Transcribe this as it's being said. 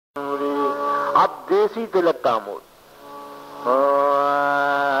अब देसी तिलक का मूड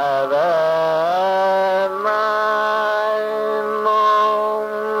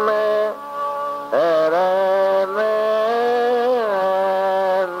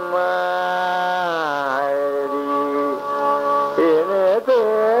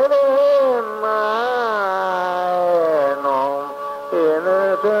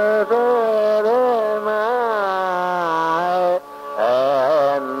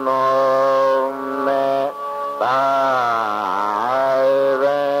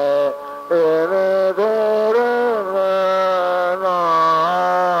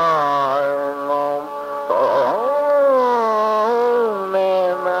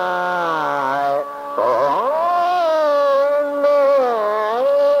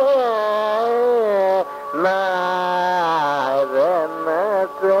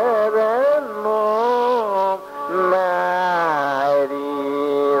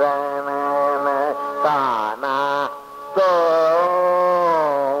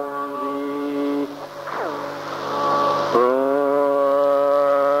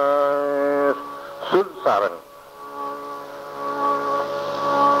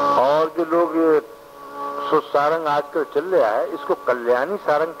सारंग आजकल चल रहा है, इसको कल्याणी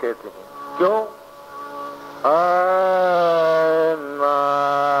सारंग कहते हैं। क्यों?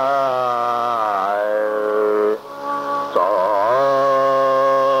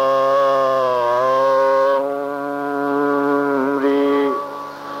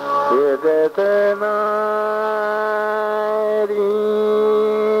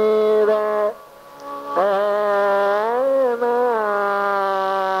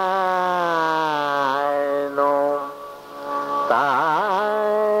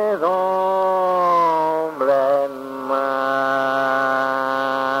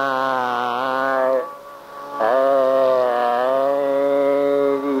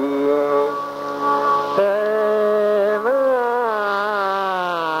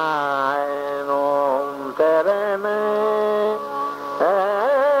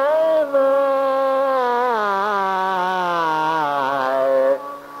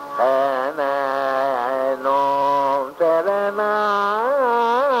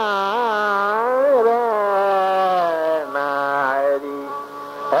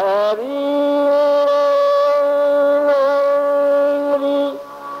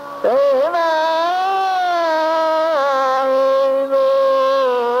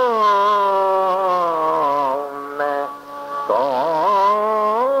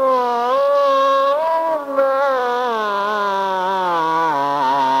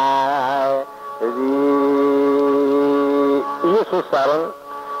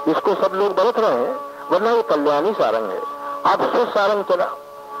 इसको सब लोग बरत रहे हैं, वरना वो कल्याणी सारंग है। अब सुर सारंग चला।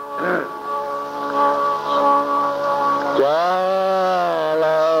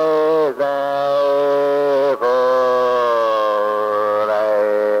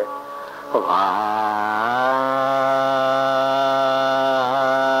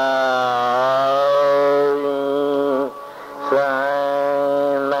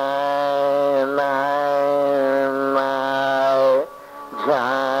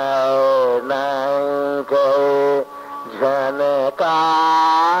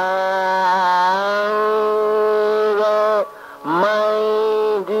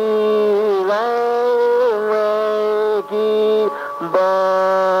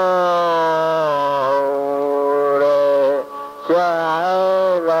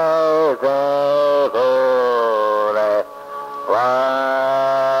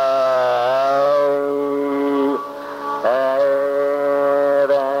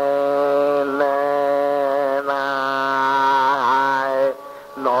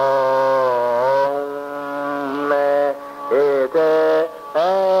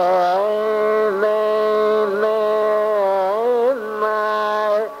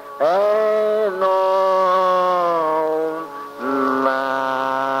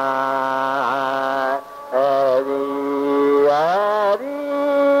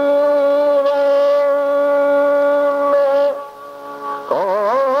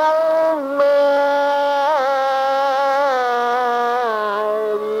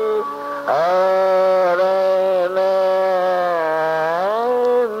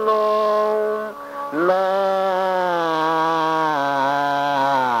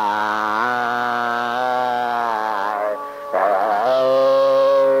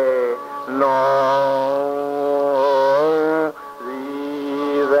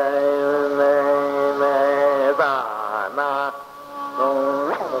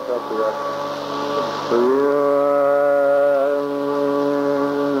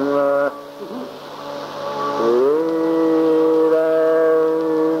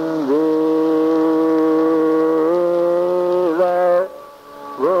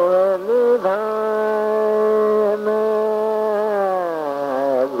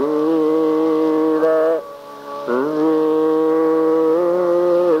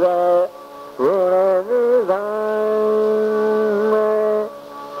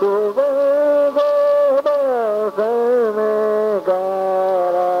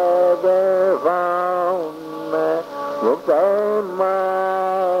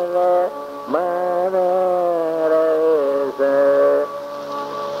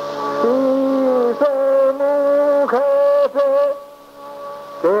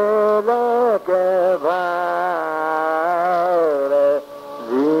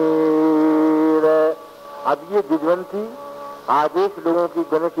 अब ये जिजवंती आदेश लोगों की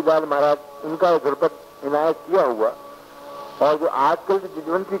गणेशी लाल महाराज इनका ध्रुपद इनायत किया हुआ, और जो आजकल जो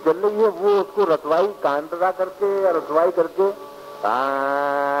जिजवंती चल रही है वो उसको रसवाई कांतरा करके या रसवाई करके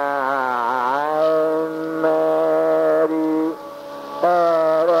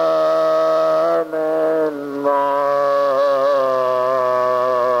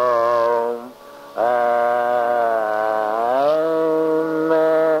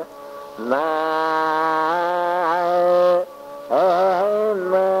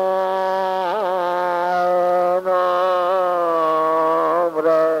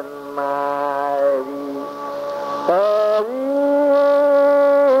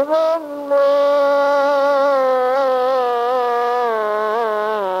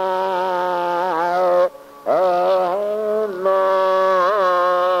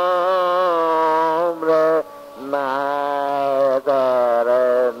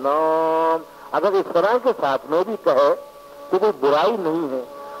अगर इस तरह के साथ में भी कहे तो कोई बुराई नहीं है।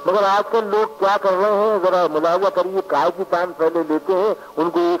 मगर आजकल लोग क्या कर रहे हैं, जरा मुलाजा करिए, काय की तान पहले लेते हैं,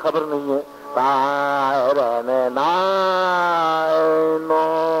 उनको ये खबर नहीं है।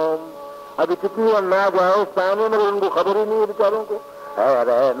 अभी कितनी ना जाओ पाने, मगर उनको खबर ही नहीं है बेचारों को।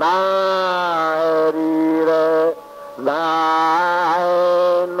 अरे नारी रे नाम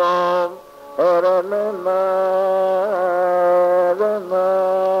अरे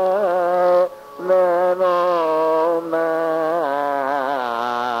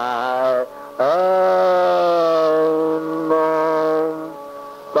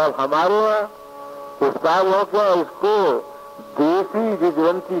तब हमारे यहाँ उस्ताद हो क्या इसको देसी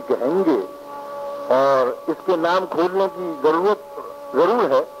जिजवंती कहेंगे, और इसके नाम खोलने की जरूरत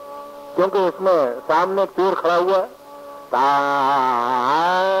जरूर है, क्योंकि इसमें सामने चोर खड़ा हुआ है।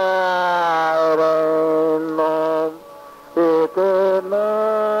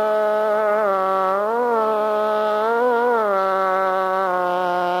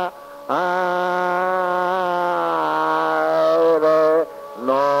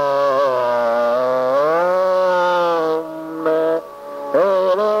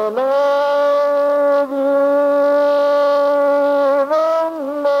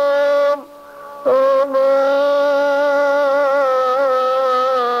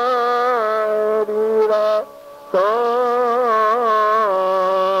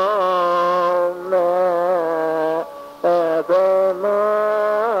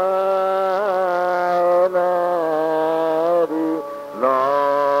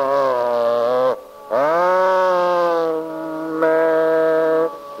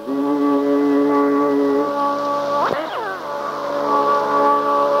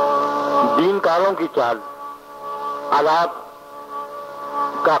 दीनकारों की चाल, आलाप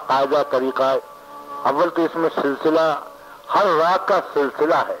का कायदा तरीका, अव्वल तो इसमें सिलसिला हर राग का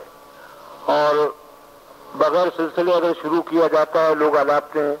सिलसिला है, और बगैर सिलसिले अगर शुरू किया जाता है लोग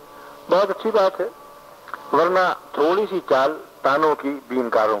आलापते हैं, बहुत अच्छी बात है, वरना थोड़ी सी चाल तानों की,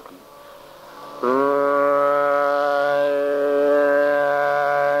 बीनकारों की।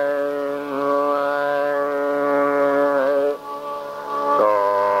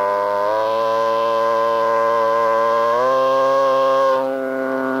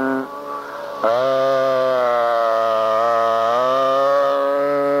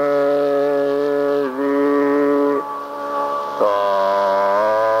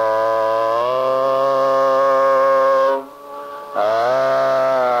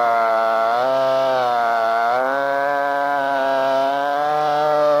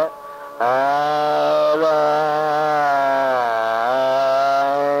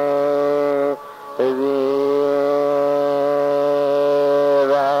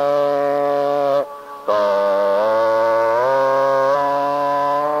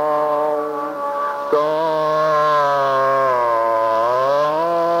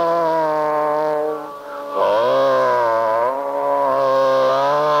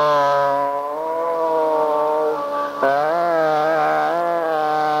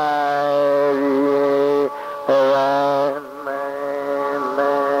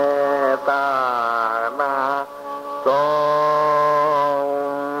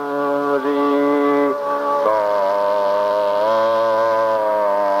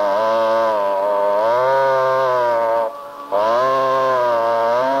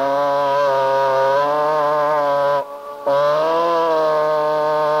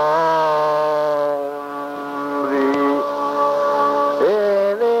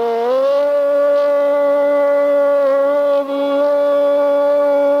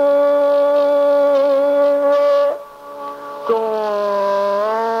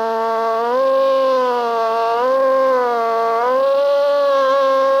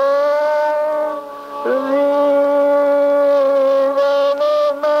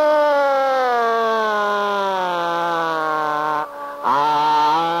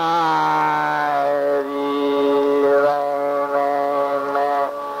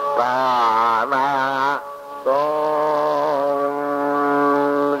 ताना तोमरी।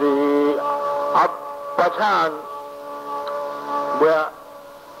 अब पछान बुआ